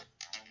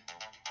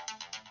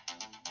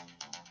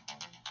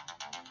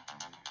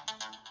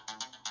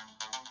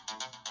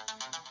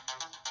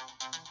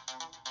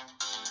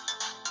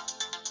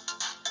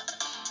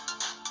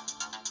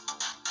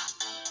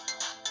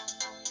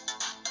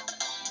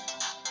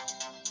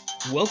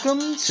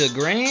Welcome to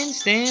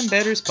Grandstand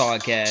Betters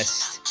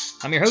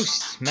Podcast. I'm your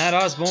host, Matt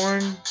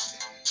Osborne,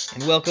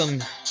 and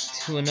welcome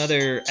to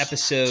another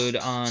episode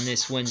on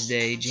this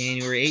Wednesday,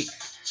 January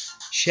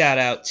 8th. Shout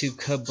out to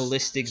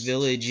Kabbalistic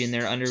Village in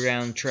their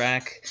underground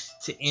track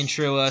to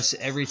intro us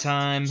every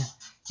time.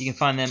 You can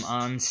find them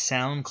on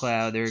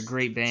SoundCloud. They're a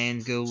great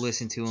band. Go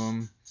listen to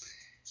them.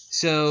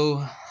 So,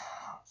 a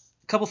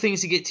couple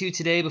things to get to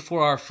today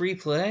before our free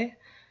play.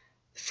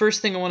 The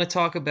first thing I want to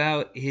talk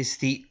about is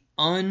the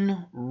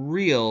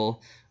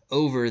unreal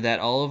over that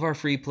all of our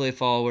free play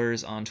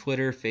followers on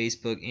Twitter,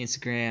 Facebook,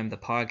 Instagram, the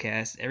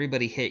podcast,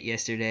 everybody hit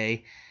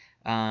yesterday.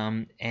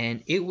 And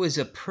it was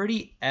a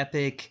pretty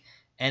epic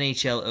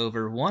NHL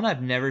over, one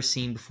I've never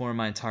seen before in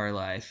my entire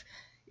life.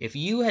 If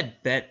you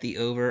had bet the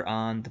over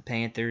on the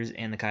Panthers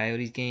and the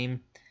Coyotes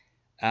game,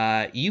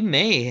 you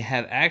may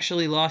have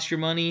actually lost your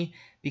money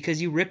because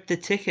you ripped the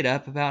ticket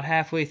up about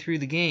halfway through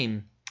the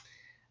game.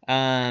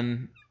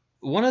 One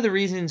of the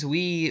reasons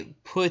we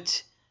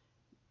put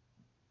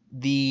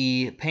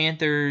the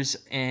Panthers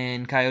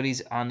and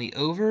Coyotes on the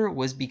over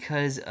was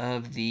because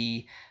of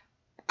the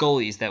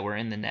goalies that were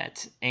in the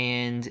net.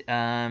 And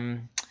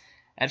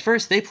at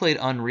first they played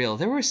unreal.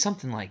 There was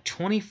something like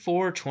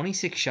 24,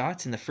 26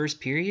 shots in the first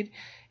period,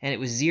 and it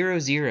was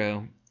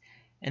 0-0.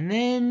 And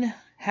then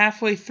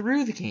halfway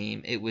through the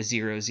game, it was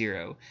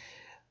 0-0.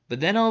 But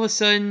then all of a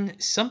sudden,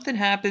 something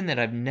happened that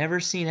I've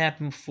never seen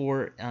happen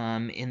before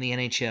in the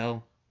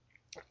NHL.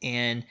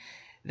 And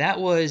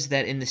that was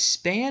that in the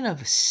span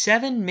of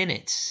 7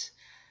 minutes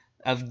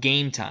of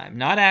game time,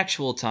 not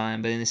actual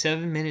time, but in the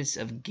 7 minutes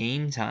of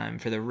game time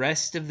for the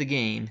rest of the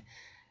game,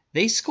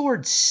 they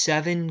scored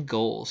 7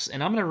 goals.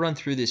 And I'm going to run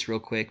through this real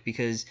quick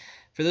because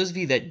for those of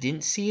you that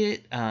didn't see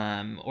it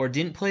or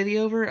didn't play the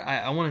over,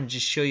 I want to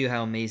just show you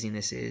how amazing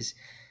this is.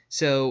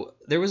 So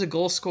there was a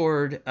goal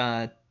scored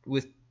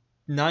with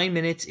 9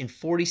 minutes and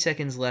 40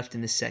 seconds left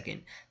in the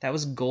second. That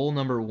was goal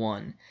number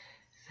 1.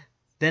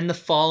 Then the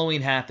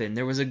following happened.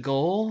 There was a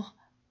goal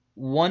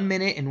 1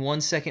 minute and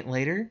 1 second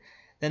later.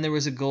 Then there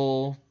was a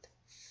goal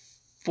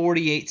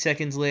 48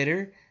 seconds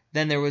later.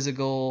 Then there was a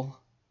goal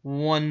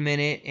 1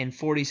 minute and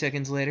 40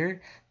 seconds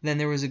later. Then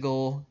there was a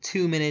goal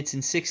 2 minutes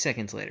and 6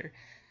 seconds later.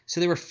 So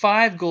there were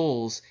 5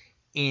 goals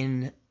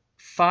in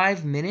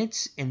 5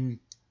 minutes and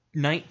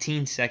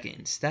 19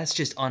 seconds. That's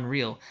just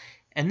unreal.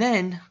 And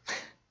then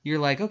you're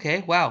like,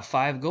 okay, wow,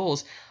 5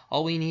 goals.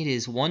 All we need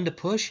is 1 to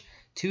push,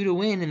 2 to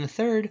win in the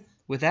third.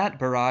 With that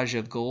barrage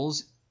of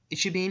goals, it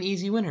should be an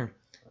easy winner.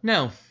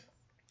 No,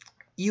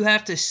 you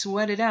have to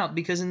sweat it out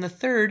because in the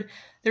third,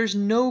 there's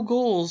no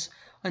goals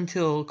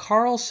until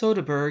Carl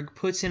Soderberg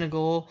puts in a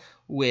goal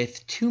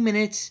with 2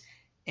 minutes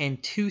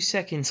and 2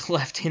 seconds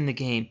left in the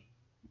game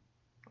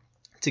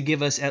to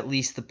give us at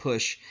least the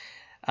push.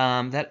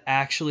 That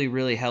actually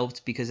really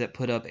helped because it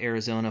put up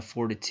Arizona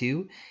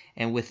 4-2,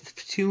 and with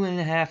 2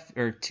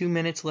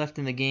 minutes left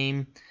in the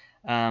game,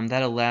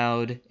 that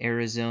allowed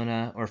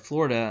Arizona or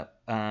Florida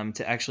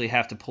to actually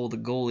have to pull the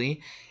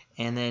goalie.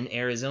 And then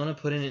Arizona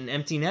put in an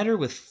empty netter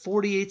with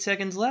 48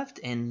 seconds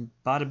left, and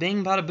bada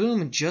bing, bada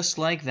boom, just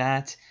like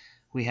that,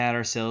 we had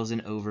ourselves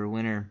an over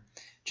winner.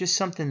 Just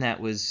something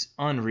that was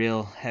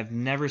unreal. Have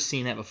never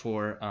seen that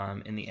before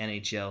in the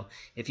NHL.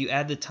 If you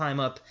add the time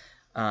up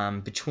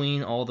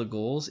between all the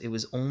goals, it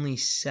was only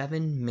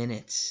 7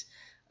 minutes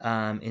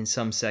in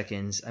some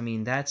seconds. I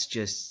mean, that's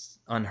just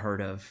unheard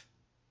of.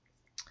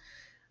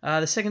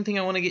 The second thing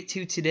I want to get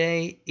to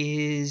today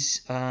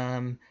is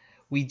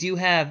we do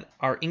have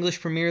our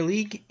English Premier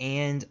League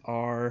and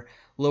our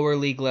lower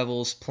league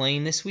levels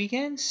playing this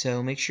weekend,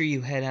 so make sure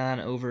you head on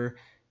over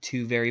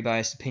to Very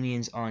Biased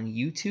Opinions on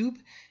YouTube.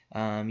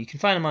 You can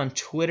find them on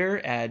Twitter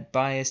at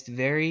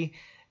BiasedVery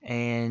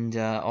and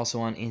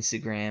also on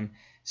Instagram.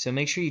 So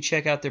make sure you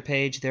check out their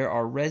page. There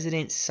are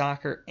resident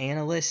soccer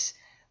analysts.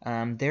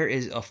 There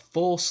is a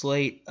full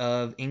slate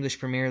of English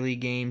Premier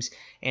League games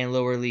and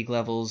lower league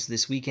levels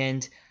this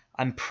weekend.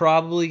 I'm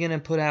probably going to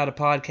put out a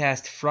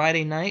podcast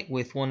Friday night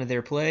with one of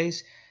their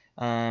plays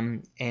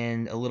and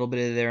a little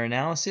bit of their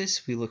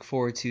analysis. We look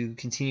forward to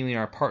continuing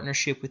our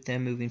partnership with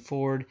them moving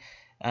forward.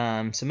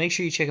 So make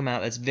sure you check them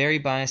out. That's Very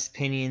Biased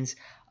Opinions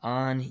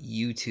on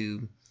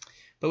YouTube.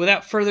 But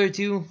without further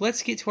ado,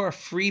 let's get to our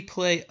free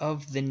play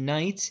of the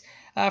night.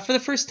 For the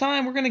first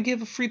time, we're going to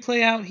give a free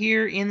play out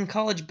here in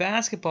college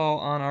basketball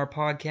on our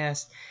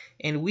podcast,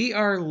 and we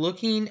are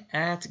looking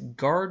at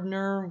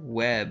Gardner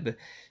Webb.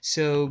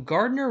 So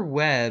Gardner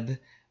Webb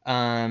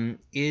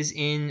is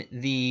in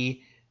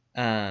the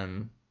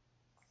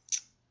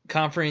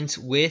conference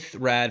with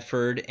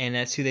Radford, and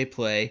that's who they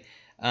play.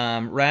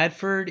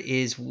 Radford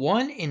is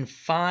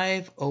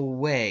 1-5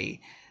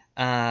 away.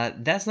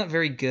 That's not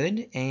very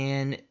good,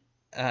 and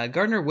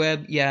Gardner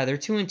Webb, yeah, they're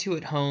 2-2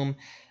 at home,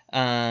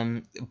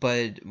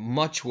 but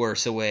much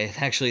worse away.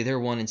 Actually, they're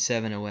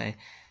 1-7 away.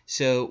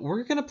 So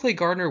we're going to play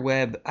Gardner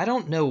Webb. I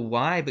don't know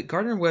why, but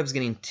Gardner Webb's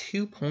getting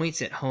 2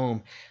 points at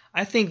home.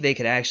 I think they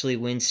could actually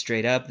win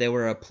straight up. They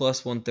were a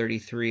plus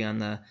 133 on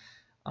the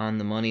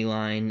money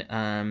line,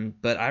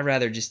 but I'd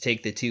rather just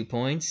take the 2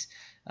 points.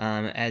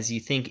 As you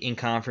think in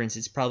conference,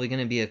 it's probably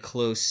going to be a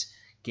close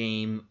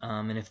game.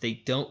 And if they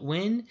don't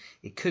win,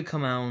 it could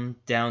come on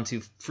down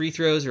to free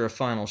throws or a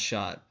final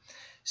shot.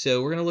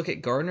 So we're going to look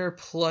at Gardner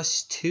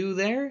 +2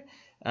 there.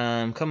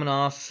 Coming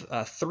off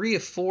 3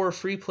 of 4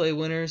 free play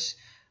winners.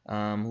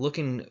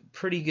 Looking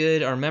pretty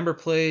good. Our member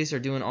plays are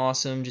doing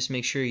awesome. Just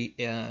make sure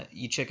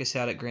you check us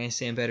out at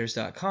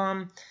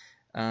grandstandbettors.com.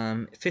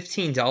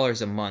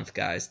 $15 a month,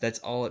 guys. That's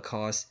all it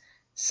costs.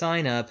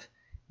 Sign up.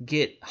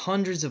 Get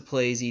hundreds of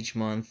plays each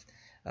month.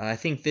 I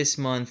think this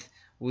month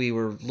we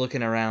were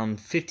looking around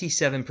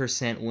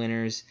 57%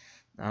 winners.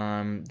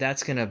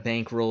 That's going to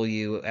bankroll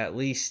you at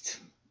least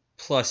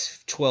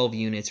plus 12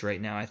 units right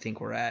now, I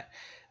think we're at.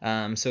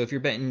 So if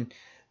you're betting,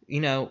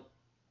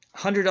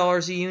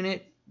 $100 a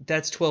unit,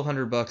 that's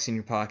 $1,200 in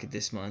your pocket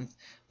this month.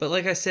 But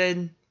like I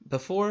said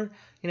before,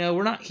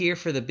 we're not here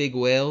for the big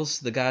whales,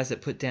 the guys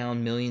that put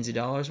down millions of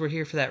dollars. We're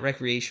here for that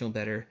recreational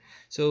bettor.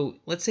 So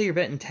let's say you're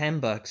betting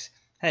 $10.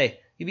 Hey,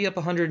 you'd be up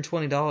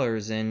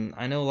 $120, and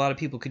I know a lot of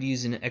people could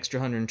use an extra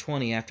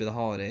 $120 after the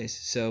holidays.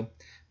 So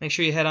make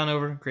sure you head on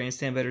over to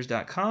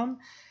grandstandbettors.com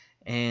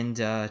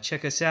and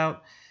check us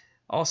out.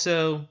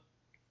 Also,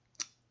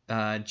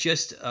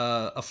 just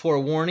a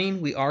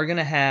forewarning, we are going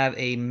to have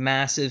a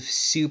massive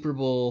Super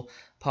Bowl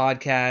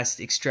podcast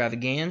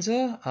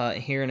extravaganza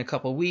here in a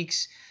couple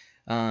weeks.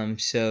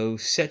 So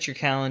set your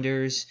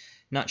calendars.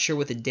 Not sure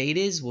what the date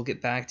is. We'll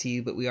get back to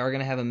you, but we are going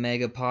to have a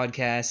mega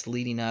podcast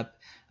leading up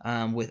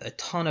with a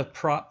ton of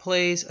prop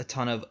plays, a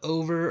ton of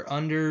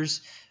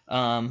over-unders,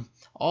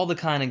 all the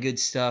kind of good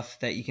stuff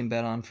that you can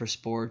bet on for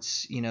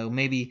sports.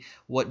 Maybe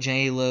what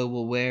J-Lo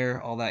will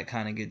wear, all that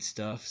kind of good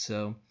stuff.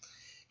 So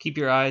keep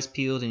your eyes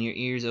peeled and your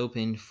ears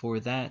open for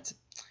that.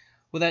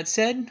 With that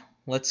said,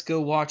 let's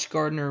go watch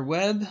Gardner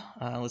Webb.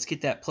 Let's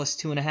get that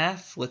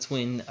 +2.5. Let's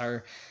win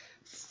our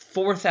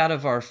 4 out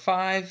of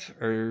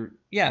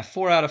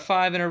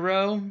 5 in a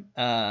row.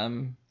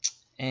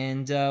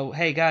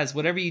 Hey guys,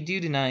 whatever you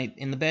do tonight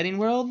in the betting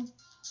world,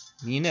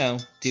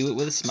 do it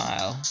with a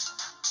smile.